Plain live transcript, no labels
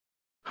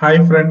Hi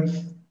friends,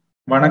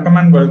 வணக்கம்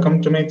and welcome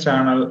to my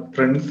channel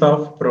Prince of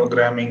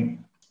Programming.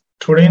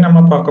 Today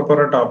நம்ம பார்க்க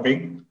போற topic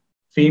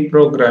C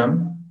program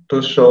to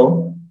show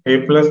a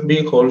plus b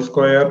whole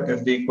square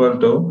is equal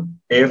to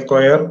a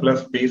square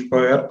plus b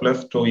square plus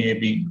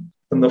 2ab.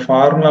 இந்த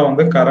formula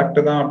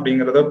correct தான்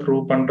அப்படிங்கறத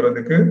prove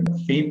பண்றதுக்கு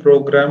C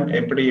program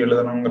எப்படி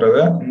எழுதணும்ங்கறத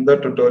இந்த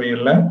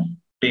டுட்டோரியல்ல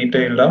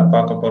டீடைலா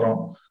பார்க்க போறோம்.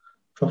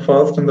 So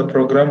first இந்த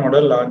ப்ரோக்ராமோட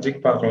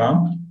லாஜிக் பார்க்கலாம்.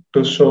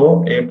 To show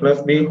a plus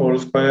b whole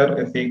square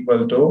is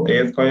equal to a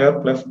square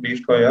plus b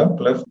square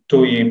plus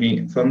 2ab.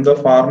 So இந்த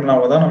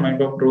ஃபார்முலாவை தான் நம்ம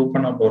இப்போ ப்ரூவ்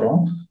பண்ண போறோம்.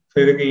 ஸோ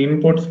இதுக்கு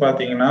இன்புட்ஸ்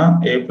பார்த்தீங்கன்னா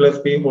a plus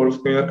b whole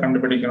square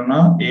கண்டுபிடிக்கணும்னா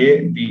a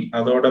b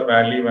அதோட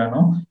வேல்யூ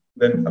வேணும்.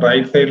 தென்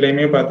ரைட்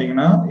சைட்லயுமே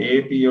பார்த்தீங்கன்னா a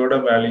b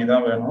யோட வேல்யூ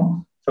தான் வேணும்.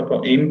 So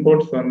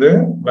inputs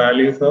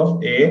values of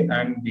a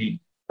and b.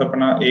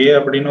 அப்போ நான் a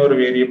அப்படின்னு ஒரு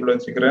வேரியபிள்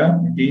வச்சுக்கிறேன்,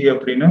 b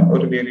அப்படின்னு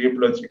ஒரு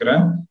வேரியபிள்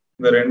வச்சுக்கிறேன்.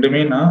 இந்த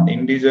ரெண்டுமே நான்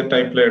இன்டிஜர்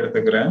டைப்ல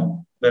எடுத்துக்கிறேன்.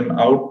 தென்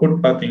அவுட்புட்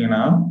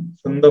பாத்தீங்கன்னா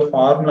இந்த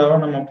ஃபார்முலாவை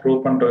நம்ம ப்ரூவ்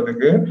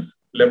பண்றதுக்கு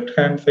லெஃப்ட்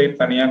ஹேண்ட் சைட்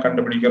தனியா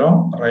கண்டுபிடிக்கிறோம்,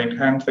 ரைட்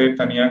ஹேண்ட் சைட்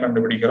தனியா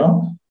கண்டுபிடிக்கிறோம்.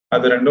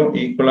 அது ரெண்டும்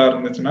ஈக்குவலா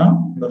இருந்துச்சுன்னா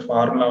இந்த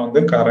ஃபார்முலா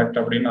கரெக்ட்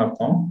அப்படின்னு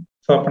அர்த்தம்.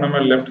 ஸோ அப்போ நம்ம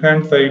லெஃப்ட்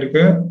ஹேண்ட்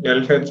சைடுக்கு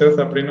LHS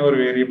அப்படின்னு ஒரு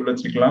வேரியபிள்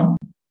வச்சுக்கலாம்.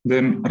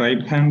 தென்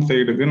ரைட் ஹேண்ட்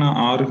சைடுக்கு நான்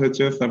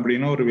RHS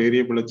அப்படின்னு ஒரு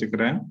வேரியபிள்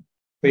வச்சுக்கிறேன்.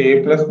 a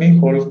plus b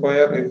whole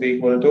square is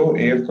equal to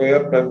a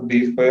square plus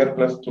b square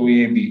plus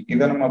 2ab.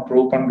 இதை நம்ம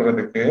ப்ரூவ்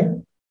பண்றதுக்கு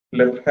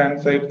left hand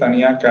side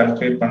தனியா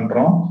calculate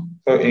பண்றோம்.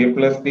 So a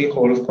plus b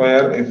whole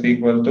square is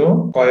equal to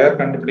square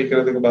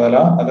கண்டுபிடிக்கிறதுக்கு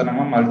பதிலா அதை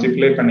நம்ம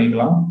multiply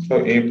பண்ணிக்கலாம். So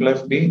a plus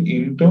b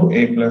into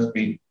a plus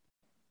b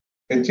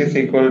which is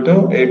equal to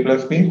a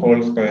plus b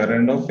whole square.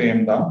 ரெண்டும்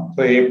same தான்.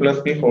 So a plus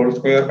b whole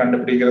square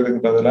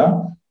கண்டுபிடிக்கிறதுக்கு பதிலா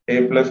a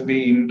plus b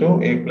into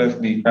a plus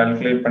b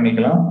calculate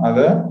பண்ணிக்கலாம்.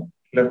 அதை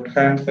left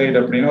hand side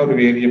அப்படின்னு ஒரு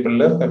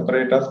வேரியபிள்ல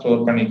செப்பரேட்டா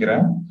store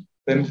பண்ணிக்கிறேன்.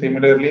 Then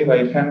similarly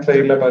right hand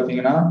sideல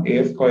பாத்தீங்கன்னா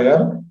a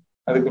square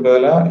அதுக்கு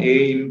பதிலா a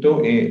into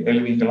a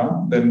எழுதிக்கலாம்.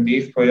 தென் b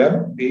square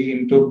b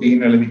into b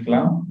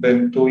எழுதிக்கலாம்.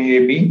 தென்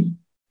 2ab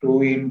 2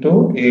 into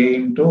a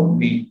into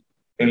b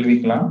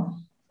எழுதிக்கலாம்.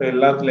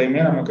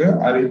 எல்லாத்துலயுமே நமக்கு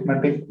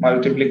அரித்மெட்டிக்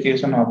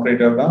மல்டிப்ளிகேஷன்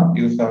ஆப்ரேட்டர் தான்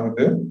யூஸ்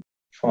ஆகுது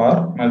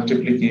ஃபார்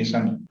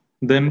மல்டிப்ளிகேஷன்.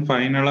 தென்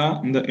ஃபைனலா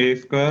இந்த a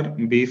square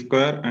b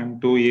square and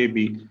 2ab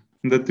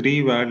இந்த 3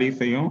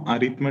 வேல்யூஸையும்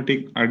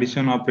அரித்மெட்டிக்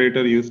அடிஷன்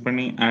ஆப்ரேட்டர் யூஸ்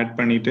பண்ணி ஆட்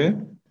பண்ணிட்டு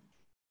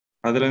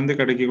அதுல இருந்து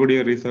கிடைக்கக்கூடிய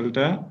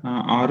ரிசல்ட்டை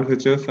நான்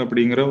RHS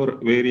அப்படிங்கிற ஒரு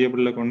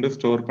வேரியபிள்ல கொண்டு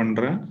ஸ்டோர்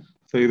பண்றேன்.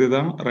 ஸோ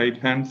இதுதான் right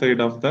hand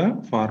side of the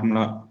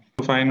formula.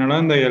 ஃபைனலா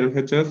இந்த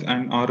LHS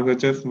அண்ட்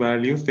RHS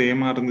வேல்யூ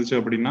சேமா இருந்துச்சு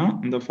அப்படின்னா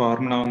இந்த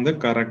ஃபார்முலா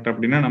கரெக்ட்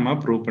அப்படின்னு நம்ம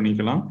ப்ரூவ்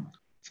பண்ணிக்கலாம்.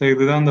 ஸோ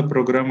இதுதான் இந்த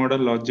ப்ரோக்ராமோட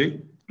லாஜிக்.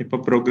 இப்போ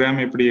ப்ரோக்ராம்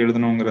எப்படி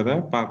எழுதணுங்கிறத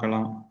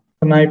பார்க்கலாம்.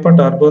 நான் இப்போ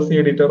டர்போசி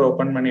எடிட்டர்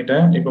ஓப்பன்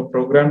பண்ணிட்டேன். இப்போ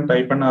ப்ரோக்ராம்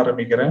டைப் பண்ண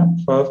ஆரம்பிக்கிறேன்.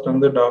 First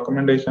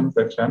documentation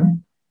section.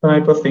 நான்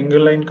இப்போ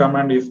சிங்கிள் லைன்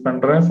கமாண்ட் யூஸ்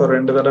பண்றேன். ஸோ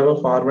 2 தடவை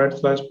ஃபார்வர்ட்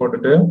ஸ்லாஷ்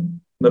போட்டுட்டு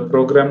இந்த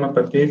ப்ரோக்ராமை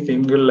பத்தி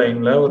சிங்கிள்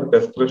லைன்ல ஒரு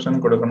டெஸ்கிரிப்ஷன்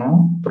கொடுக்கணும்.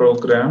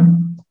 Program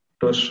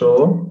to show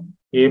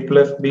a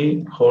plus b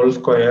whole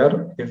square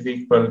is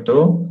equal to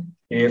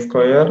a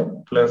square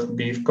plus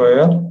b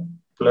square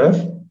plus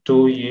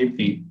 2ab.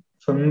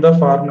 So இந்த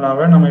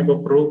ஃபார்முலாவை நம்ம இப்போ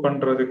ப்ரூவ்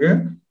பண்றதுக்கு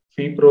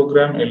C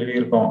program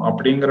எழுதியிருக்கோம்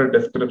அப்படிங்கிற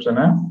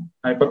டெஸ்கிரிப்ஷனை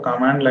நான் இப்போ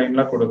கமாண்ட்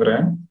லைன்ல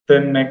கொடுக்குறேன்.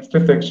 Then next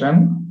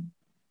section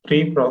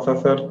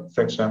preprocessor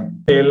section.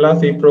 எல்லா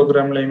C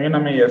ப்ரோக்ராம்லயுமே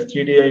நம்ம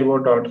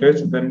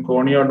stdio.h தென்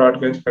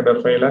conio.h ஹெடர்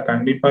ஃபைலை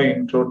கண்டிப்பா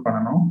இன்க்ளூட்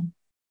பண்ணணும்.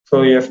 ஸோ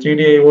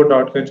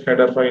stdio.h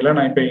ஹெடர் ஃபைலை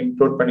நான் இப்போ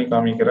இன்க்ளூட் பண்ணி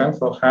காமிக்கிறேன்.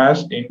 ஸோ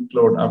ஹேஷ்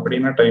இன்க்ளூட்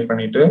அப்படின்னு டைப்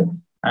பண்ணிட்டு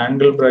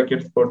ஆங்கிள்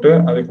பிராக்கெட்ஸ் போட்டு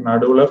அதுக்கு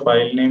நடுவுல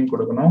ஃபைல் நேம்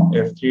கொடுக்கணும்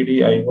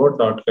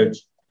stdio.h.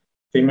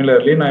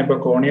 சிமிலர்லி நான் இப்போ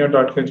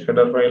conio.h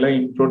ஹெடர் ஃபைலை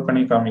இன்க்ளூட்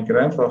பண்ணி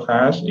காமிக்கிறேன். ஸோ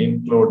ஹேஷ்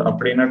இன்க்ளூட்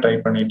அப்படின்னு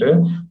டைப் பண்ணிட்டு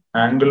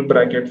ஆங்கிள்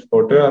பிராக்கெட்ஸ்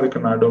போட்டு அதுக்கு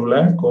நடுவுல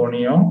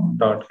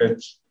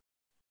conio.h.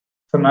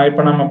 ஸோ நான்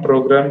இப்போ நம்ம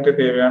ப்ரோக்ராமுக்கு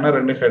தேவையான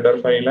 2 ஹெடர்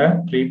ஃபைலை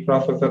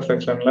ப்ரீப்ராசஸர்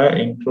செக்ஷன்ல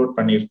இன்க்ளூட்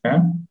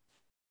பண்ணியிருக்கேன்.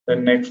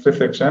 Then next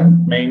section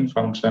main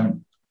function.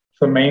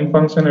 So main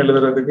function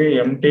எழுதுறதுக்கு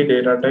empty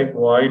data type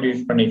void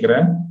use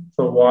பண்ணிக்கிறேன்.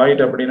 ஸோ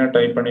வாய்ட் அப்படின்னு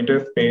டைப் பண்ணிட்டு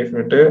ஸ்பேஸ்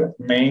விட்டு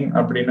மெயின்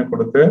அப்படின்னு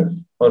கொடுத்து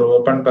ஒரு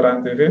ஓப்பன்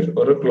பரான்சிசிஸ்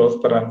ஒரு க்ளோஸ்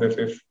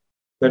பரான்சிசிஸ்.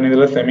 தென்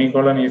இதுல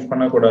செமிகோலன் யூஸ்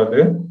பண்ணக்கூடாது.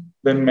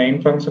 தென் மெயின்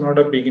ஃபங்க்ஷனோட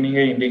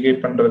பிகினிங்கை இண்டிகேட்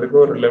பண்றதுக்கு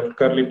ஒரு லெஃப்ட்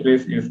கர்லி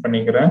பிரேஸ் யூஸ்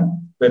பண்ணிக்கிறேன்.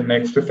 Then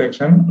next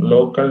section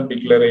local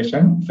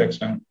declaration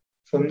section.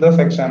 So இந்த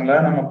செக்ஷன்ல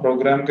நம்ம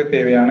ப்ரோக்ராமுக்கு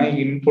தேவையான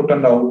இன்புட்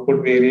அண்ட்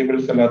அவுட்புட்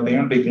வேரியபிள்ஸ்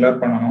எல்லாத்தையும் டிக்ளேர்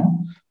பண்ணணும்.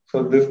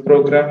 So this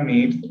program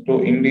needs to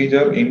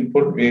integer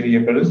input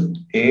variables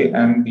a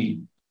and b.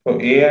 So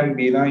a and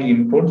b தான்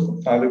inputs.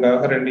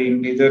 அதுக்காக 2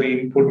 இன்டிஜர்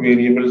இன்புட்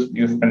வேரியபிள்ஸ்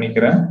யூஸ்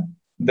பண்ணிக்கிறேன்.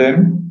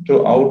 தென் டு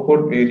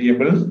அவுட்புட்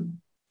வேரியபிள்ஸ்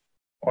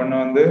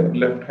ஒன்னு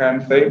லெஃப்ட்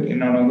ஹேண்ட் சைட்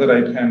இன்னொன்னு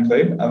right hand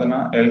side. அதை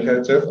நான்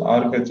LHS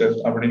RHS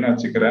அப்படின்னு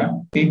வச்சுக்கிறேன்.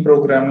 C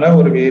ப்ரோக்ராம்ல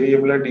ஒரு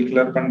வேரியபிளை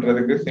டிக்ளேர்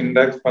பண்றதுக்கு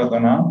சிண்டாக்ஸ்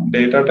பார்த்தோம்னா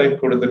டேட்டா டைப்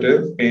கொடுத்துட்டு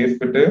ஸ்பேஸ்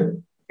விட்டு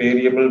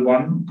வேரியபிள்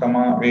 1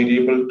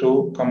 வேரியபிள்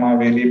 2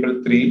 வேரியபிள்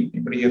 3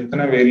 இப்படி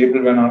எத்தனை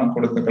வேரியபிள் வேணாலும்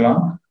கொடுத்துக்கலாம்.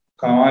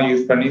 கமா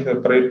யூஸ் பண்ணி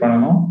செப்பரேட்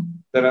பண்ணணும்.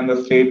 தென் அந்த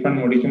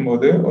ஸ்டேட்மெண்ட் முடிக்கும்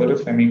போது ஒரு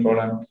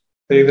செமிகோலன்.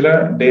 இதுல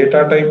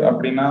டேட்டா டைப்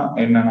அப்படின்னா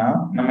என்னன்னா,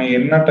 நம்ம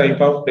என்ன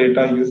டைப் ஆஃப்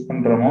டேட்டா யூஸ்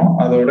பண்றோமோ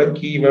அதோட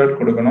கீவேர்ட்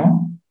கொடுக்கணும்.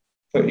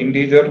 ஸோ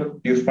இன்டீஜர்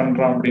யூஸ்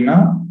பண்றோம் அப்படின்னா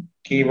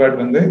கீவேர்ட்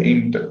வந்து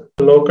இன்ட்.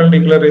 லோக்கல்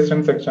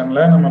டிக்ளரேஷன் செக்ஷன்ல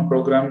நம்ம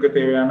ப்ரோக்ராமுக்கு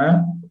தேவையான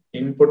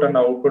இன்புட் அண்ட்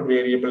அவுட்புட்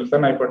வேரியபிள்ஸை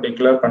நான் இப்போ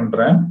டிக்ளேர்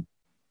பண்றேன்.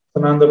 ஸோ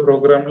நான் இந்த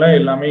ப்ரோக்ராம்ல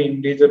எல்லாமே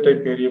இன்டீஜர்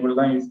டைப் வேரியபிள்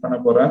தான் யூஸ் பண்ண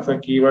போறேன். ஸோ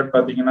கீவேர்ட்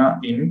பார்த்தீங்கன்னா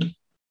இன்ட்.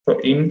 ஸோ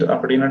இன்ட்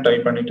அப்படின்னு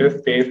டைப் பண்ணிட்டு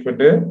ஸ்பேஸ்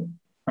விட்டு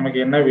நமக்கு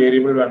என்ன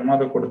வேரியபிள் வேணுமோ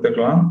அதை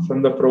கொடுத்துக்கலாம். ஸோ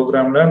இந்த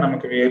ப்ரோக்ராம்ல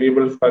நமக்கு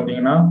வேரியபிள்ஸ்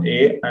பார்த்தீங்கன்னா ஏ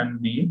அண்ட்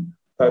பி.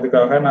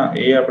 அதுக்காக நான்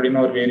ஏ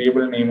அப்படின்னு ஒரு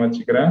வேரியபிள் நேம்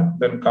வச்சுக்கிறேன்.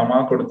 தென் கமா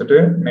கொடுத்துட்டு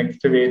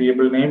நெக்ஸ்ட்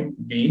வேரியபிள் நேம்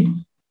பி,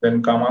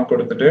 தென் கமா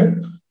கொடுத்துட்டு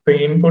இப்போ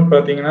இன்புட்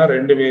பார்த்தீங்கன்னா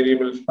 2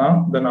 வேரியபிள்ஸ் தான்.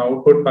 தென்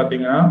அவுட்புட்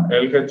பார்த்தீங்கன்னா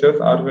LHS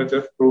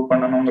RHS ப்ரூவ்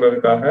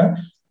பண்ணணுங்கிறதுக்காக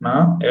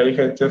நான்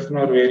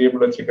LHSன்னு ஒரு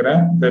வேரியபிள்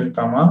வச்சுக்கிறேன். தென்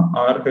கமா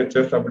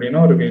RHS அப்படின்னு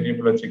ஒரு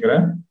வேரியபிள்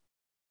வச்சுக்கிறேன்.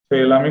 ஸோ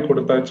எல்லாமே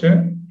கொடுத்தாச்சு.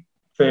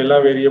 ஸோ எல்லா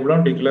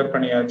வேரியபிளும் டிக்ளேர்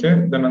பண்ணியாச்சு.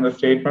 தென் அந்த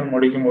ஸ்டேட்மெண்ட்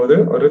முடிக்கும் போது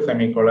ஒரு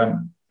semicolon.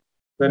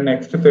 Then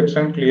next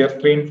section clear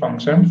screen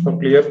function. So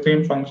clear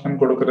screen function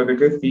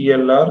கொடுக்கறதுக்கு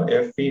CLR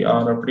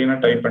SCR அப்படின்னு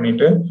டைப்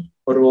பண்ணிட்டு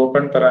ஒரு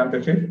ஓப்பன்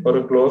பரான்திசிஸ்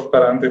ஒரு க்ளோஸ்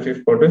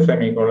பரான்திசிஸ் போட்டு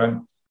செமிகோலன்.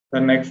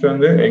 தென் நெக்ஸ்ட்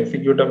வந்து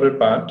executable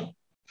part.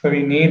 So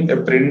we need a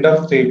printf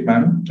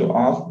statement to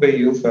ask the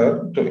user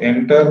to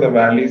enter the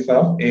values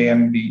of A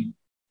and B.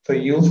 So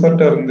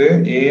யூசர்ட்ட இருந்து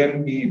A and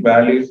B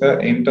வேல்யூஸை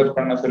enter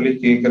பண்ண சொல்லி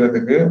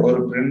கேட்கறதுக்கு ஒரு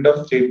printf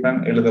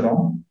ஸ்டேட்மெண்ட்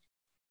எழுதுறோம்.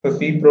 So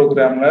C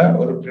ப்ரோக்ராம்ல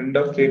ஒரு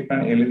printf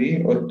ஸ்டேட்மெண்ட் எழுதி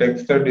ஒரு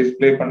டெக்ஸ்டை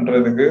டிஸ்பிளே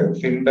பண்றதுக்கு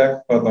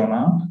சின்டாக்ஸ்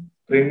பார்த்தோம்னா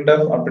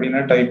printf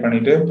அப்படின்னு டைப்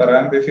பண்ணிட்டு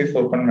பரான்திசிஸ்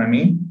ஓப்பன்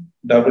பண்ணி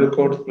டபுள்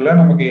கோட்ஸ்குள்ள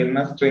நமக்கு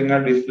என்ன ஸ்ட்ரிங்கை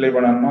டிஸ்பிளே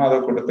பண்ணணுமோ அதை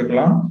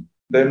கொடுத்துக்கலாம்.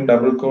 தென்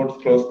டபுள்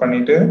கோட்ஸ் க்ளோஸ்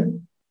பண்ணிட்டு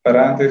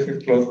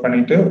பரான்திசிஸ் க்ளோஸ்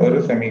பண்ணிட்டு ஒரு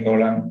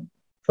செமிகோலன்.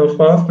 ஸோ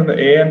ஃபர்ஸ்ட் இந்த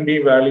A and B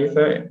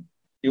வேல்யூஸை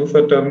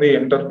யூசர்ட்ட இருந்து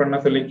என்டர் பண்ண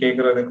சொல்லி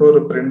கேட்கறதுக்கு ஒரு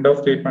printf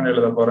ஸ்டேட்மெண்ட்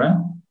எழுத போறேன்.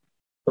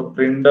 ஸோ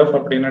printf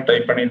அப்படின்னு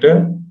டைப் பண்ணிட்டு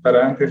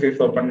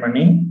பரான்திசிஸ் ஓப்பன்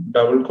பண்ணி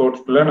டபுள்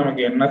கோட்ஸ்குள்ள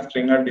நமக்கு என்ன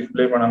ஸ்ட்ரிங்கை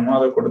டிஸ்பிளே பண்ணணுமோ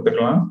அதை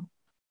கொடுத்துக்கலாம்.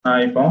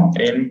 நான் இப்போ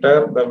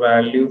enter the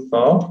values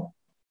of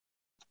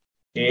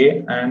A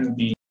and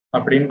B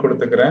அப்படின்னு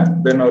கொடுத்துக்கிறேன்.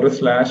 தென் ஒரு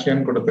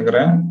 /n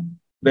கொடுத்துக்கிறேன்.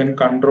 தென்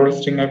கண்ட்ரோல்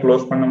ஸ்ட்ரிங்கை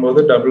க்ளோஸ் பண்ணும்போது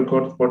டபுள்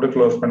கோட்ஸ் போட்டு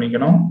க்ளோஸ்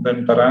பண்ணிக்கணும்.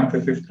 தென்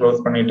பரான்திசிஸ் க்ளோஸ்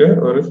பண்ணிட்டு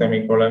ஒரு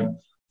செமிகோலன்.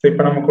 ஸோ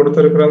இப்போ நம்ம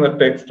கொடுத்துருக்கிற அந்த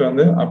டெக்ஸ்ட்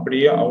வந்து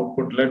அப்படியே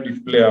அவுட்புட்ல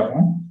டிஸ்பிளே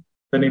ஆகும்.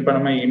 தென் இப்போ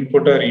நம்ம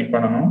இன்புட்டை ரீட்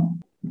பண்ணணும்.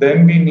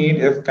 தென் we need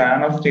a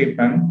scanf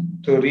statement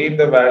to read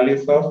the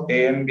values of A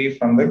and B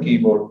from the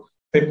keyboard.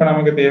 So இப்போ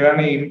நமக்கு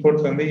தேவையான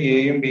இன்புட்ஸ் வந்து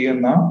ஏயும்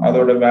பியும் தான்.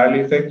 அதோட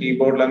வேல்யூஸை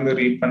கீபோர்ட்ல இருந்து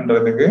ரீட்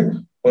பண்றதுக்கு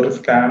ஒரு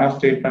scanf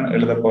ஸ்டேட்மெண்ட்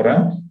எழுத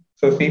போறேன்.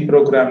 ஸோ சி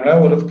ப்ரோக்ராம்ல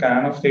ஒரு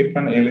scanf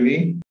ஸ்டேட்மெண்ட் எழுதி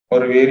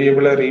ஒரு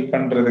வேரியபிளை ரீட்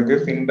பண்றதுக்கு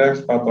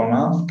சின்டாக்ஸ்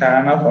பார்த்தோம்னா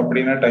scanf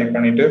அப்படின்னு டைப்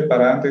பண்ணிட்டு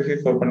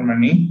பரான்திசிஸ் ஓப்பன்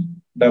பண்ணி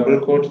டபுள்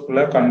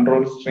கோட்ஸ்குள்ள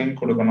கண்ட்ரோல் ஸ்ட்ரிங்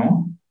கொடுக்கணும்.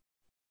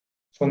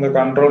 ஸோ இந்த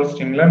கண்ட்ரோல்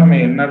ஸ்ட்ரிங்ல நம்ம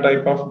என்ன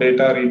டைப் ஆஃப்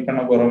டேட்டா ரீட்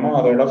பண்ண போறோமோ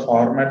அதோட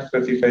ஃபார்மேட்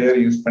ஸ்பெசிஃபையர்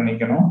யூஸ்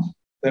பண்ணிக்கணும்.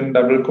 தென்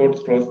டபுள்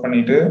கோட்ஸ் க்ளோஸ்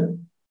பண்ணிட்டு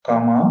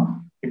காமா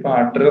இப்போ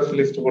அட்ரஸ்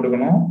லிஸ்ட்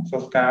கொடுக்கணும். ஸோ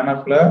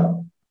ஸ்கேனப்ல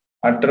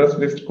அட்ரஸ்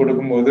லிஸ்ட்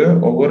கொடுக்கும்போது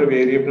ஒவ்வொரு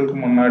வேரியபிளுக்கு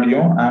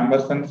முன்னாடியும்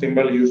ஆம்பர்சன்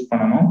சிம்பிள் யூஸ்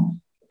பண்ணணும்.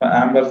 இப்போ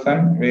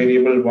ampersand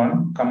variable 1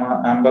 comma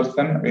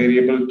ampersand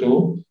variable 2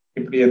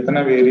 இப்படி எத்தனை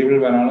வேரியபிள்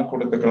வேணாலும்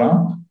கொடுத்துக்கலாம்.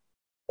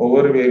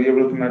 ஒவ்வொரு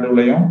வேரியபிளுக்கு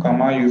நடுவுலையும்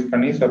கமா யூஸ்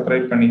பண்ணி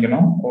செப்பரேட்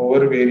பண்ணிக்கணும்.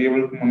 ஒவ்வொரு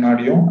வேரியபிளுக்கு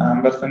முன்னாடியும்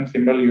ஆம்பர்சன்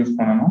சிம்பிள் யூஸ்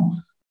பண்ணணும்.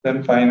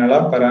 தென் ஃபைனலா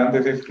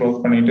பரான்திசிஸ்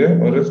க்ளோஸ் பண்ணிட்டு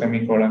ஒரு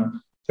செமிகோலன்.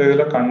 ஸோ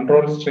இதுல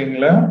கண்ட்ரோல்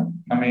ஸ்ட்ரிங்ல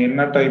நம்ம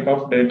என்ன டைப்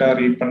ஆஃப் டேட்டா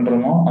ரீட்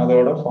பண்றோமோ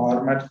அதோட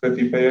ஃபார்மேட்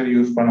ஸ்பெசிஃபையர்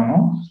யூஸ்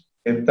பண்ணணும்.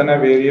 எத்தனை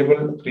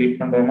வேரியபிள் ரீட்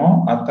பண்றோமோ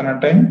அத்தனை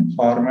டைம்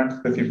ஃபார்மேட்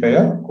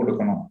ஸ்பெசிஃபையர்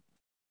கொடுக்கணும்.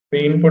 இப்போ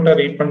இன்புட்டை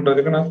ரீட்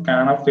பண்றதுக்கு நான்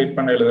scanf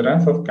ஸ்டேட்மெண்ட் எழுதுறேன்.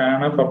 ஸோ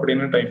scanf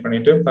அப்படின்னு டைப்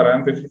பண்ணிட்டு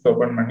பரான்திசிஸ்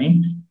ஓப்பன் பண்ணி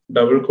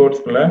டபுள்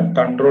கோட்ஸ்குள்ள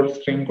கண்ட்ரோல்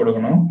ஸ்ட்ரிங்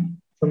கொடுக்கணும்.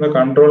 ஸோ இந்த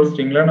கண்ட்ரோல்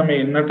ஸ்ட்ரிங்ல நம்ம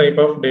என்ன டைப்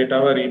ஆஃப்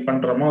டேட்டாவை ரீட்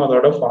பண்றோமோ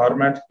அதோட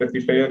ஃபார்மேட்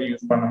ஸ்பெசிஃபையர்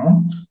யூஸ் பண்ணணும்.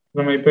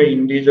 நம்ம இப்போ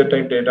இன்டீஜர்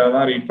டைப் டேட்டா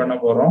தான் ரீட் பண்ண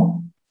போறோம்.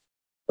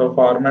 ஸோ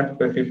ஃபார்மேட்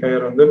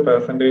ஸ்பெசிஃபையர் வந்து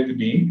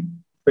 %d.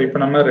 ஸோ இப்போ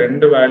நம்ம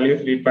 2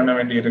 வேல்யூஸ் ரீட் பண்ண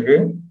வேண்டியிருக்கு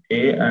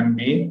A and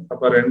B.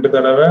 அப்போ 2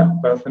 தடவை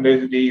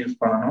 %d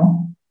யூஸ் பண்ணணும்.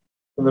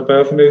 இந்த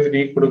 %d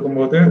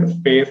கொடுக்கும்போது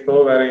ஸ்பேஸோ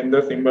வேற எந்த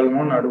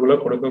சிம்பிளுமோ நடுவுல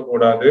கொடுக்க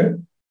கூடாது.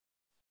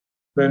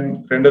 தென்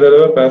 2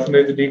 தடவை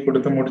 %d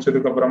கொடுத்து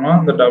முடிச்சதுக்கு அப்புறமா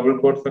இந்த டபுள்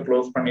கோட்ஸை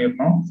க்ளோஸ்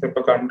பண்ணிடணும். ஸோ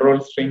இப்போ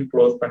கண்ட்ரோல் ஸ்ட்ரிங்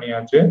க்ளோஸ்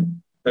பண்ணியாச்சு.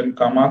 தென்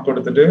கமா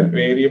கொடுத்துட்டு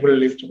வேரியபிள்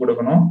லிஸ்ட்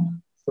கொடுக்கணும்.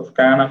 ஸோ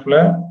ஸ்கேனப்ல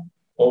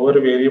ஒவ்வொரு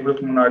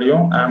வேரியபிளுக்கு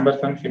முன்னாடியும்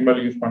ஆம்பர்சன் சிம்பிள்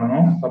யூஸ்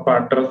பண்ணணும். அப்போ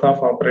அட்ரஸ்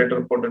ஆஃப்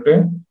ஆப்ரேட்டர் போட்டுட்டு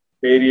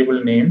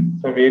variable name.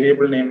 So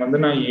variable name வந்து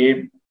நான் A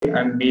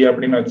and B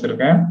அப்படின்னு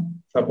வச்சிருக்கேன்.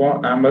 அப்போ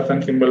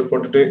ஆம்பர்சன் சிம்பிள்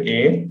போட்டுட்டு A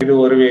இது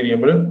ஒரு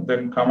வேரியபிள்.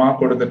 தென் கமா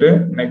கொடுத்துட்டு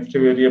நெக்ஸ்ட்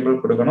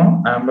வேரியபிள் கொடுக்கணும்.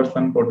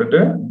 ஆம்பர்சன்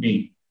போட்டுட்டு B.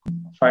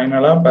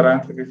 ஃபைனலா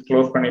பரான்திசிஸ்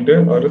க்ளோஸ் பண்ணிட்டு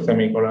ஒரு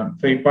செமிகோலன்.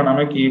 ஸோ இப்போ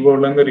நம்ம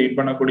கீபோர்ட்ல இருந்து ரீட்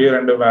பண்ணக்கூடிய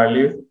 2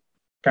 வேல்யூஸ்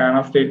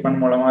scanf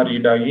ஸ்டேட்மெண்ட் மூலமா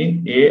ரீட் ஆகி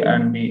A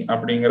and B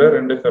அப்படிங்கிற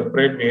 2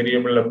 செப்பரேட்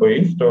வேரியபிள்ல போய்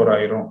ஸ்டோர்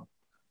ஆயிரும்.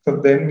 So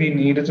then we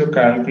need to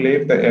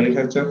calculate the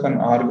LHS and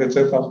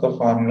RHS of the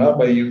formula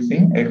by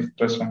using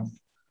expressions.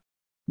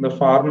 இந்த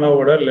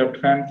ஃபார்முலாவோட left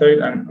hand side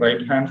and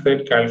right hand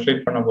side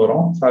calculate பண்ண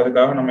போறோம். So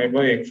அதுக்காக நம்ம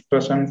இப்போ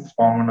எக்ஸ்பிரஷன்ஸ்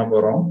ஃபார்ம் பண்ண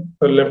போறோம்.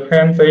 ஸோ லெஃப்ட்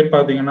ஹேண்ட் சைடு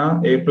பார்த்தீங்கன்னா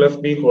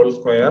a+b whole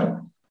square.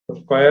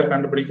 Square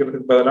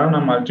கண்டுபிடிக்கிறதுக்கு பதிலாக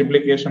நான்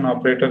மல்டிப்ளிகேஷன்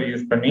ஆப்ரேட்டர்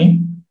யூஸ் பண்ணி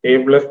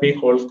a+b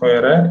ஹோல்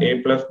ஸ்கொயரை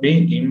a+b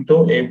இன்டூ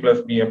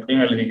a+b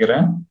அப்படின்னு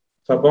எழுதிக்கிறேன்.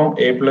 ஸோ அப்போ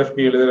a+b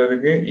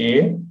எழுதுறதுக்கு a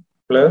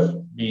 +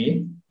 b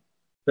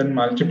தென்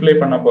மல்டிப்ளை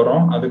பண்ண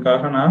போறோம்.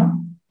 அதுக்காக நான்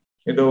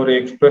இது ஒரு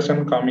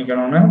எக்ஸ்பிரஷன்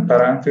காமிக்கணும்னு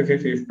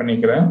பரான்சிசிஸ் யூஸ்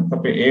பண்ணிக்கிறேன்.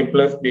 அப்போ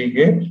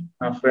a+bக்கு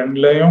நான்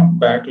ஃப்ரண்ட்லயும்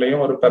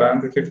பேக்லயும் ஒரு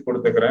பரான்சிசிஸ்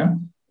கொடுத்துக்கிறேன்.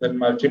 தென்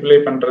மல்டிப்ளை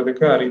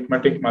பண்றதுக்கு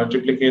arithmetic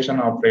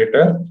multiplication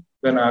operator.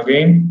 Then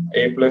again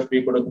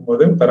a+b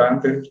கொடுக்கும்போது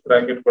பரான்சிசிஸ்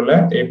பிராக்கெட் குள்ள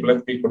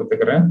a+b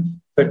கொடுத்துக்கிறேன்.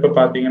 இப்போ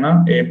பாத்தீங்கன்னா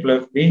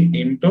a+b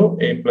இன்டூ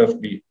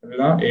a+b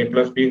இதுதான்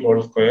a+b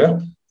ஹோல் ஸ்கொயர்.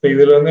 ஸோ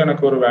இதுல இருந்து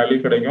எனக்கு ஒரு வேல்யூ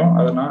கிடைக்கும்.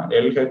 அதை நான்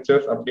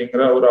LHS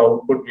அப்படிங்கிற ஒரு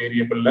அவுட்புட்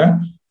வேரியபிள்ல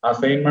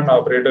அசைன்மெண்ட்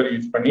ஆப்ரேட்டர்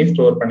யூஸ் பண்ணி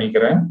ஸ்டோர்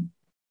பண்ணிக்கிறேன்.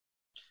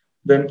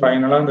 தென்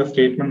ஃபைனலா இந்த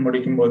ஸ்டேட்மெண்ட்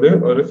முடிக்கும் போது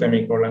ஒரு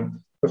செமிகோலன்.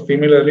 ஸோ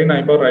சிமிலர்லி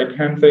நான் இப்போ ரைட்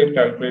ஹேண்ட் சைடு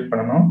கால்குலேட்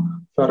பண்ணணும்.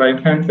 ஸோ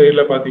ரைட் ஹேண்ட்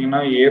சைடில்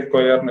பார்த்தீங்கன்னா a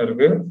ஸ்கொயர்னு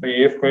இருக்கு. ஸோ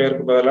a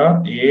ஸ்கொயருக்கு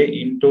பதிலாக a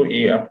இன்டூ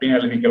a அப்படின்னு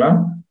எழுதிக்கலாம்.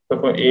 ஸோ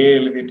இப்போ a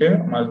எழுதிட்டு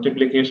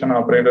மல்டிப்ளிகேஷன்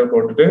ஆப்ரேட்டர்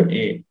போட்டுட்டு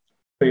a.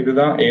 ஸோ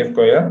இதுதான் a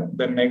square.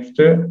 Then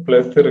next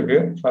plus இருக்கு.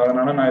 ஸோ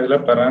அதனால நான்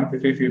இதில்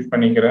பரான்சிசிஸ் யூஸ்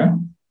பண்ணிக்கிறேன்.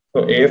 ஸோ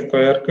a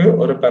ஸ்கொயருக்கு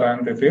ஒரு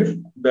பரான்சிசிஸ்,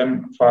 தென்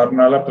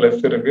ஃபார்முலால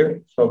பிளஸ் இருக்கு.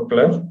 ஸோ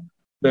பிளஸ்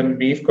தென்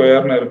b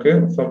ஸ்கொயர்னு இருக்கு.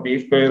 ஸோ b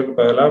ஸ்கொயருக்கு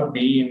பதிலாக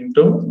b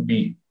இன்டூ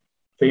b.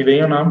 ஸோ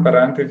இதையும் நான்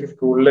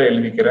பரான்சிசிஸ்க்கு உள்ள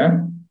எழுதிக்கிறேன்.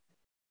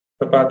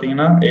 இப்போ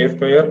பார்த்தீங்கன்னா a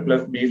square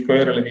plus b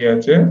square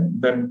எழுதியாச்சு.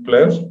 தென்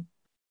பிளஸ்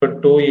இப்போ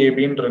 2ab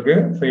இருக்கு.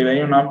 ஸோ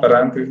இதையும் நான்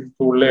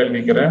பரான்சிசிஸ்க்கு உள்ள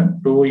எழுதிக்கிறேன்.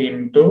 2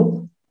 into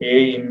a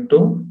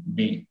into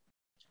b.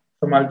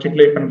 So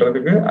multiply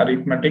பண்றதுக்கு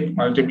அரித்மெட்டிக்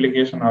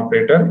மல்டிப்ளிகேஷன்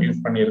ஆப்ரேட்டர்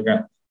யூஸ்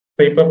பண்ணியிருக்கேன்.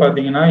 ஸோ இப்போ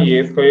பார்த்தீங்கன்னா a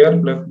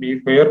square plus b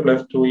square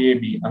plus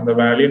 2ab அந்த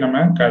வேல்யூ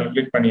நம்ம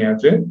கால்குலேட்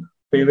பண்ணியாச்சு.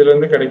 ஸோ இதுல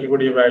இருந்து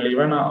கிடைக்கக்கூடிய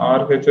வேல்யூவை நான்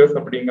RHS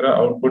அப்படிங்கிற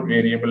அவுட்புட்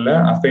வேரியபிள்ல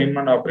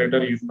அசைன்மெண்ட்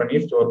ஆப்ரேட்டர் யூஸ் பண்ணி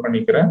ஸ்டோர்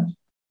பண்ணிக்கிறேன்.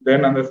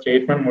 தென் அந்த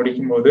ஸ்டேட்மெண்ட்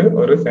முடிக்கும் போது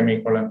ஒரு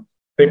செமிகோலன்.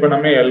 ஸோ இப்போ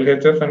நம்ம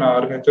LHS and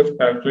RHS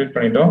கால்குலேட்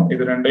பண்ணிட்டோம்.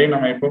 இது ரெண்டையும்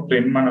நம்ம இப்போ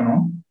பிரிண்ட்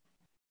பண்ணணும்.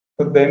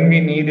 So then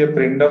we need a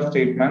printf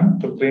statement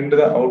to print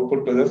the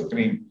output to the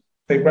screen.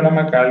 So இப்போ நம்ம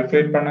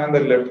கால்குலேட் பண்ண அந்த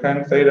left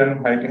hand side and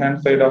right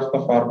hand side of the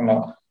formula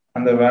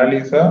அந்த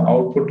வேல்யூஸை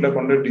அவுட்புட்ல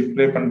கொண்டு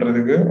டிஸ்பிளே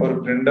பண்றதுக்கு ஒரு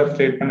printf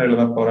ஸ்டேட்மெண்ட்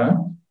எழுத போறேன்.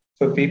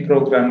 ஸோ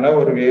CPROGRAMல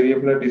ஒரு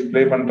வேரியபிளை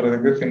டிஸ்பிளே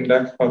பண்றதுக்கு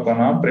சின்டாக்ஸ்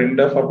பார்த்தோம்னா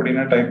printf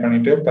அப்படின்னு டைப்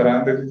பண்ணிட்டு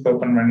பரான்சிசிஸ்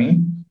ஓப்பன் பண்ணி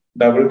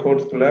டபுள்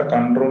கோட்ஸ்குள்ள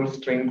கண்ட்ரோல்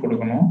ஸ்ட்ரிங்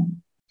கொடுக்கணும்.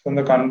 ஸோ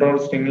இந்த கண்ட்ரோல்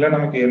ஸ்ட்ரிங்ல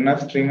நமக்கு என்ன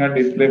ஸ்ட்ரிங்கை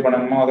டிஸ்பிளே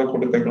பண்ணணுமோ அதை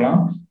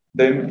கொடுத்துக்கலாம்.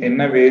 தென்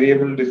என்ன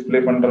வேரியபிள்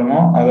டிஸ்பிளே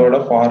பண்றோமோ அதோட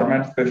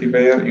ஃபார்மேட்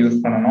ஸ்பெசிஃபையர்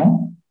யூஸ் பண்ணணும்.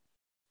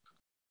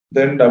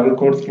 தென் டபுள்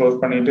கோட்ஸ்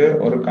க்ளோஸ் பண்ணிட்டு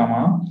ஒரு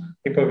கமா.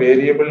 இப்போ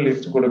வேரியபிள்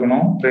லிஸ்ட்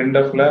கொடுக்கணும்.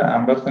 printfல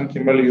ஆம்பர்சன்ட்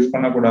சிம்பிள் யூஸ்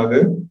பண்ணக்கூடாது.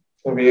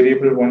 ஸோ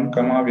வேரியபிள் 1,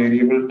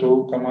 வேரியபிள் 2,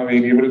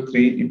 வேரியபிள்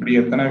 3 இப்படி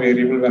எத்தனை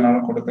வேரியபிள்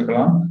வேணாலும்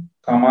கொடுத்துக்கலாம்.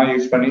 கமா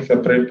யூஸ் பண்ணி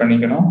செப்பரேட்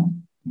பண்ணிக்கணும்.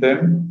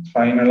 தென்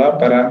ஃபைனலா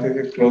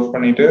பரான்சிசிஸ் க்ளோஸ்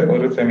பண்ணிட்டு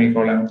ஒரு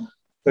செமிகோலன்.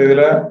 ஸோ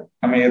இதுல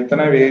நம்ம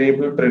எத்தனை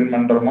வேரியபிள் பிரிண்ட்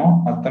பண்றோமோ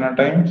அத்தனை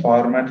டைம்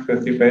ஃபார்மேட்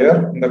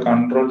ஸ்பெசிஃபையர் இந்த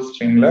கண்ட்ரோல்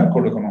ஸ்ட்ரிங்ல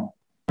கொடுக்கணும்.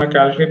 நம்ம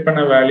கால்குலேட்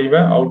பண்ண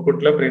வேல்யூவை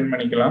அவுட்புட்ல பிரிண்ட்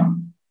பண்ணிக்கலாம்.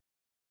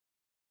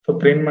 ஸோ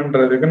பிரிண்ட்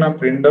பண்றதுக்கு நான்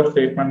printf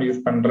ஸ்டேட்மெண்ட்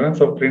யூஸ் பண்றேன்.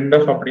 ஸோ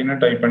printf அப்படின்னு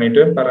டைப்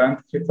பண்ணிட்டு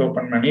பரான்சிசிஸ்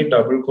ஓப்பன் பண்ணி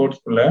டபுள்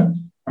கோட்ஸ்குள்ள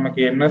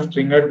நமக்கு என்ன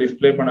ஸ்ட்ரிங்கை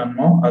டிஸ்பிளே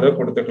பண்ணணுமோ அதை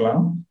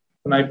கொடுத்துக்கலாம்.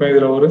 நான் இப்போ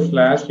இதுல ஒரு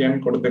 /n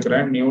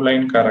கொடுத்துக்கிறேன், நியூ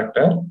லைன்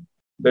கேரக்டர்.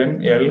 தென்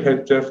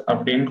LHS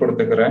அப்படின்னு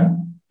கொடுத்துக்கிறேன்.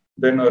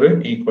 தென் ஒரு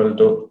ஈக்குவல்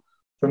டு.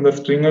 இந்த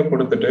ஸ்ட்ரிங்கை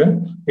கொடுத்துட்டு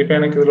இப்போ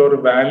எனக்கு இதுல ஒரு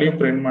வேல்யூ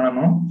பிரிண்ட்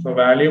பண்ணணும். ஸோ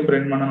வேல்யூ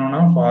பிரிண்ட்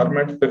பண்ணணும்னா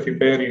ஃபார்மேட்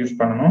ஸ்பெசிஃபையர் யூஸ்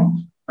பண்ணணும்.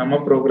 நம்ம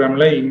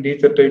ப்ரோக்ராம்ல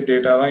இண்டீஜர் டைப்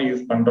டேட்டா தான்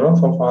யூஸ் பண்றோம்.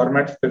 ஸோ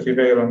ஃபார்மேட்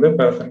ஸ்பெசிஃபையர் வந்து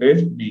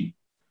 %d.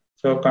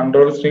 ஸோ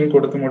கண்ட்ரோல் ஸ்ட்ரிங்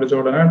கொடுத்து முடிச்ச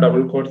உடனே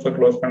டபுள் கோட்ஸை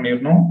க்ளோஸ்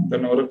பண்ணிடணும்.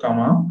 தென் ஒரு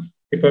கமா.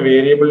 இப்போ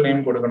வேரியபிள்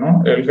நேம் கொடுக்கணும்.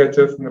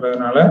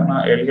 LHSங்கிறதுனால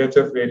நான்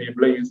LHS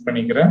வேரியபிளை யூஸ்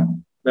பண்ணிக்கிறேன்.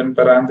 தென்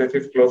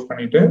பரான்சிசிஸ் க்ளோஸ்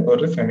பண்ணிட்டு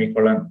ஒரு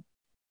செமிகோலன்.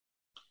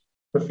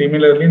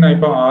 சிமிலர்லி நான்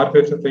இப்போ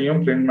RHSஐயும்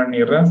பிரிண்ட்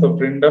பண்ணிடுறேன். ஸோ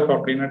printf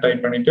அப்படின்னு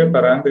டைப் பண்ணிட்டு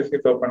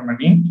பரான்சிசிஸ் ஓப்பன்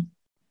பண்ணி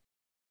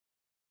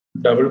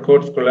டபுள்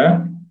கோட்ஸ்குள்ள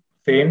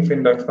சேம்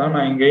சிண்டாக்ஸ் தான்.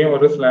 நான் இங்கேயும்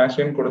ஒரு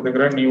 /n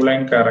கொடுத்துக்கிறேன், new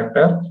line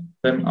character.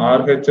 Then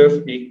RHS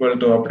equal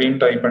to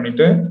அப்படின்னு டைப்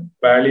பண்ணிட்டு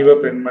வேல்யூவை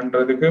பிரிண்ட்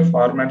பண்றதுக்கு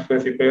ஃபார்மேட்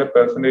ஸ்பெசிஃபையர்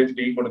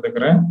 %d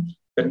கொடுத்துக்கிறேன்.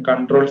 தென்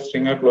கண்ட்ரோல்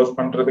ஸ்ட்ரிங்கை க்ளோஸ்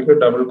பண்றதுக்கு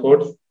டபுள்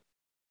கோட்ஸ்,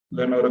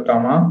 தென் ஒரு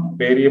கமா,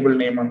 வேரியபிள்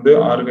நேம் வந்து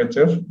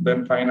RHS.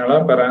 தென் ஃபைனலா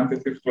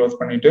பரான்சிசிஸ் க்ளோஸ்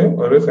பண்ணிட்டு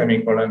ஒரு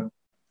செமிகோலன்.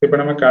 இப்போ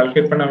நம்ம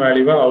கால்குலேட் பண்ண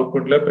வேல்யூவை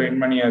அவுட்புட்ல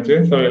பிரிண்ட் பண்ணியாச்சு.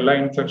 ஸோ எல்லா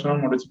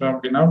இன்ஸ்ட்ரக்ஷனும் முடிச்சிட்டோம்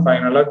அப்படின்னா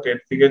ஃபைனலா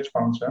getch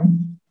function.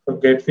 So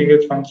getch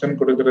function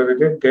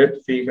கொடுக்கறதுக்கு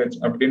getch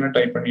அப்படின்னு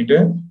டைப் பண்ணிட்டு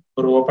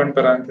ஒரு ஓப்பன்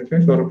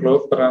பரான்சிசிஸ் ஒரு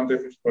க்ளோஸ்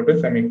பரான்சிசிஸ் போட்டு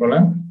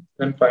செமிகோலன்.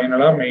 தென்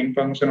ஃபைனலா மெயின்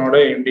ஃபங்க்ஷனோட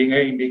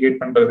எண்டிங்கை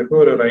இண்டிகேட் பண்றதுக்கு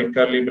ஒரு ரைட்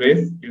கர்லி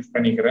பிரேஸ் யூஸ்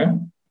பண்ணிக்கிறேன்.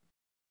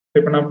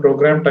 இப்போ நான்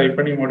ப்ரோக்ராம் டைப்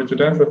பண்ணி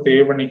முடிச்சுட்டேன். ஸோ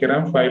சேவ்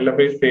பண்ணிக்கிறேன். ஃபைல்ல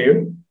போய் சேவ்.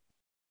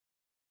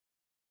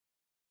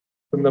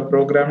 இந்த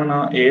ப்ரோக்ராமை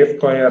நான்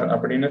a²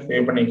 அப்படின்னு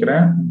சேவ்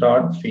பண்ணிக்கிறேன்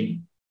 .c.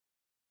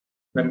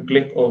 தென்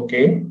கிளிக்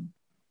ஓகே.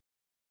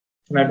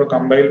 நான் இப்போ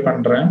கம்பைல்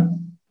பண்றேன்.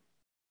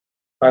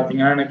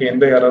 பாத்தீங்கன்னா எனக்கு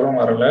எந்த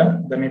எரரும் வரல.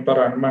 தென் இப்போ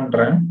ரன்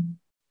பண்றேன்.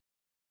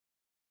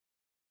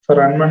 ஸோ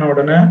ரன் பண்ண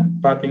உடனே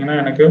பாத்தீங்கன்னா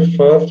எனக்கு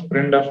ஃபர்ஸ்ட்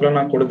printfல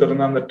நான்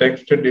கொடுத்திருந்த அந்த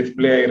டெக்ஸ்ட்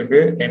டிஸ்பிளே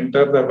ஆயிருக்கு.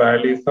 Enter the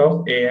values of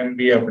A and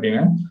B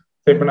அப்படின்னு.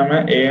 ஸோ இப்போ நம்ம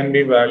ஏ அண்ட்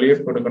பி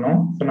வேல்யூஸ் கொடுக்கணும்.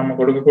 ஸோ நம்ம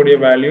கொடுக்கக்கூடிய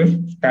வேல்யூஸ்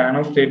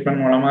scanf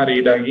ஸ்டேட்மெண்ட் மூலமா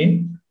ரீட் ஆகி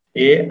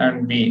ஏ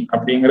அண்ட் பி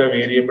அப்படிங்கிற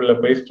வேரியபிள்ல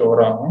போய்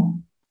ஸ்டோர் ஆகும்.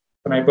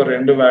 நான் இப்போ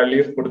 2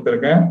 வேல்யூஸ்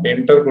கொடுத்துருக்கேன்.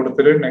 என்டர்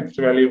கொடுத்துட்டு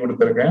நெக்ஸ்ட் வேல்யூ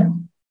கொடுத்துருக்கேன்.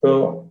 ஸோ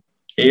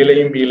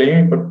ஏலையும்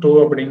பிலையும் இப்போ 2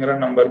 அப்படிங்கிற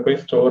நம்பர்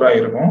போய் ஸ்டோர்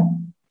ஆயிருக்கும்.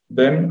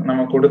 தென்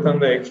நம்ம கொடுத்த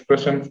அந்த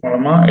எக்ஸ்பிரஷன்ஸ்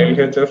மூலமா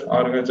LHS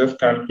RHS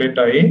கால்குலேட்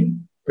ஆகி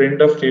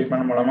printf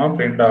ஸ்டேட்மெண்ட் மூலமா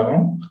பிரிண்ட்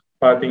ஆகும்.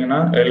 பாத்தீங்கன்னா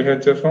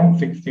LHSம்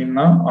 16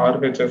 தான்,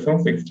 RHSம்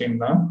 16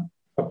 தான்.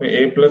 அப்போ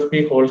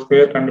a+b ஹோல்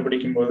ஸ்கொயர்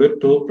கண்டுபிடிக்கும் போது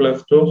 2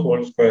 + 2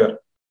 ஹோல் ஸ்கொயர்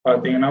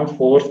பாத்தீங்கன்னா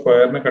 4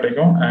 ஸ்கொயர்னு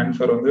கிடைக்கும்.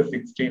 ஆன்சர் வந்து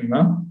 16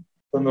 தான்.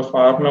 இந்த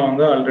ஃபார்முலா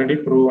வந்து ஆல்ரெடி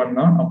ப்ரூவன்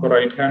தான். அப்போ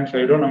ரைட் ஹேண்ட்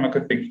சைடும் நமக்கு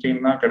 16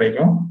 தான்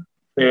கிடைக்கும்.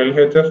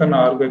 LHS and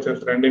RHS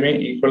ரெண்டுமே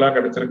ஈக்குவலா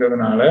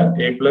கிடைச்சிருக்கிறதுனால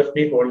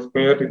a+b whole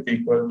square is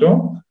equal to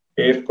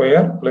a²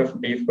 +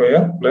 b²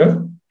 +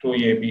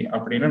 2ab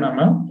அப்படின்னு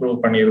நம்ம ப்ரூவ்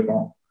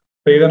பண்ணியிருக்கோம்.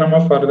 ஸோ இதை நம்ம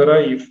ஃபர்தரா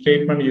இஃப்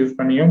ஸ்டேட்மெண்ட் யூஸ்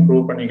பண்ணியும்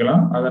ப்ரூவ்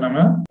பண்ணிக்கலாம். அதை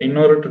நம்ம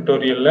இன்னொரு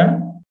டுட்டோரியல்ல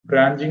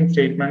பிரான்ச்சிங்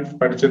ஸ்டேட்மெண்ட்ஸ்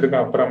படிச்சதுக்கு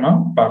அப்புறமா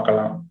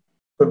பார்க்கலாம்.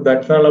 So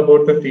that's all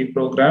about the C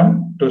program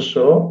to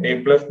show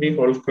a+b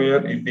whole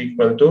square is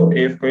equal to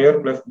a²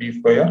 +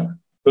 b²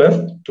 +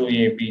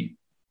 2ab.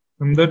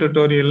 இந்த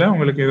டுட்டோரியல்ல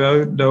உங்களுக்கு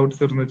ஏதாவது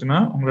டவுட்ஸ் இருந்துச்சுன்னா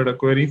உங்களோட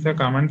queries-ஐ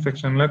கமெண்ட்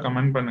செக்ஷன்ல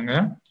கமெண்ட் பண்ணுங்க.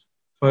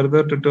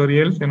 ஃபர்தர்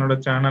டுட்டோரியல்ஸ் என்னோட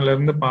சேனல்ல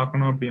இருந்து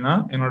பார்க்கணும் அப்படின்னா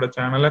என்னோட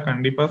சேனலை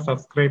கண்டிப்பா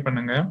சப்ஸ்கிரைப்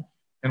பண்ணுங்க.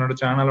 என்னோட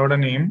சேனலோட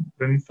name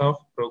Prince of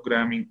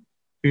Programming.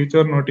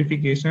 Future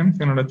notifications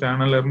என்னோட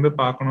சேனல்ல இருந்து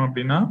பார்க்கணும்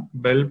அப்படின்னா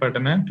பெல்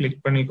பட்டனை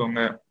கிளிக்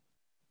பண்ணிக்கோங்க.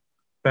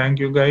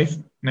 Thank you guys.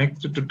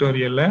 நெக்ஸ்ட்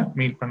டுட்டோரியல்ல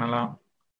மீட் பண்ணலாம்.